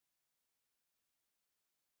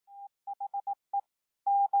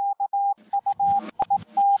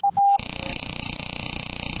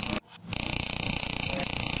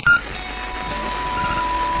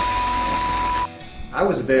I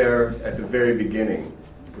was there at the very beginning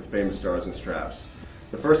with Famous Stars and Straps.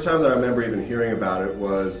 The first time that I remember even hearing about it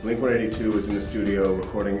was Blink-182 was in the studio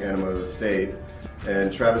recording Enema of the State,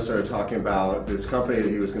 and Travis started talking about this company that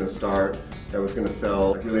he was going to start that was going to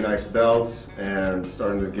sell really nice belts and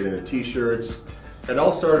starting to get into t-shirts. It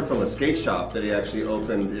all started from a skate shop that he actually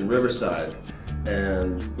opened in Riverside,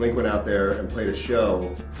 and Blink went out there and played a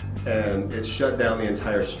show, and it shut down the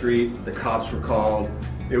entire street. The cops were called.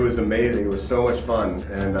 It was amazing. It was so much fun,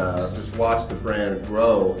 and just watched the brand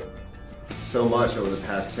grow so much over the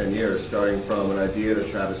past 10 years, starting from an idea that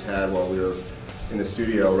Travis had while we were in the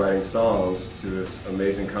studio writing songs to this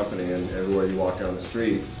amazing company. And everywhere you walk down the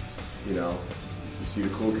street, you know, you see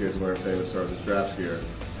the cool kids wearing Famous Stars and Straps gear.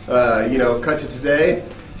 You know, cut to today,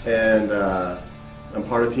 and I'm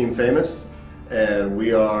part of Team Famous, and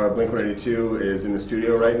we are, Blink-182 is in the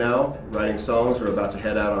studio right now, writing songs. We're about to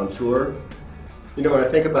head out on tour. You know, when I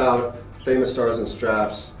think about Famous Stars and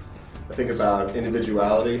Straps, I think about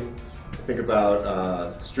individuality, I think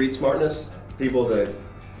about street smartness, people that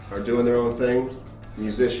are doing their own thing,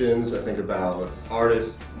 musicians, I think about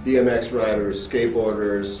artists, BMX riders,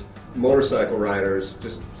 skateboarders, motorcycle riders,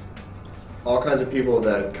 just all kinds of people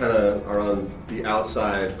that kind of are on the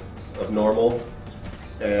outside of normal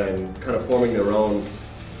and kind of forming their own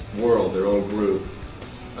world, their own group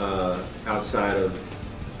outside of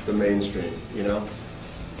the mainstream, you know?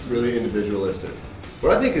 Really individualistic.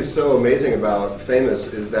 What I think is so amazing about Famous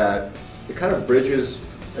is that it kind of bridges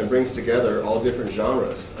and brings together all different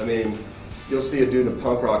genres. I mean, you'll see a dude in a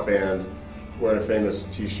punk rock band wearing a Famous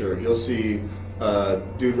t-shirt. You'll see a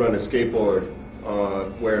dude running a skateboard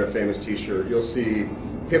wearing a Famous t-shirt. You'll see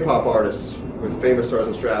hip-hop artists with Famous Stars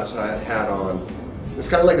and Straps hat on. It's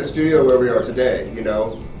kind of like the studio where we are today, you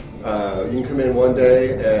know? You can come in one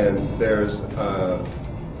day and there's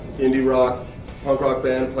indie rock, punk rock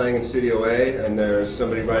band playing in Studio A, and there's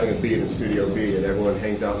somebody writing a beat in Studio B, and everyone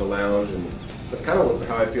hangs out in the lounge. And that's kind of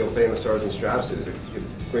how I feel Famous Stars and Straps is. It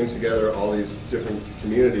brings together all these different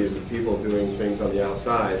communities of people doing things on the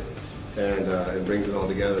outside, and it brings it all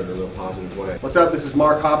together in a real positive way. What's up? This is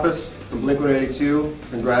Mark Hoppus from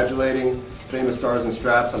Blink-182, congratulating Famous Stars and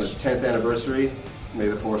Straps on its 10th anniversary. May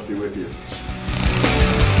the force be with you.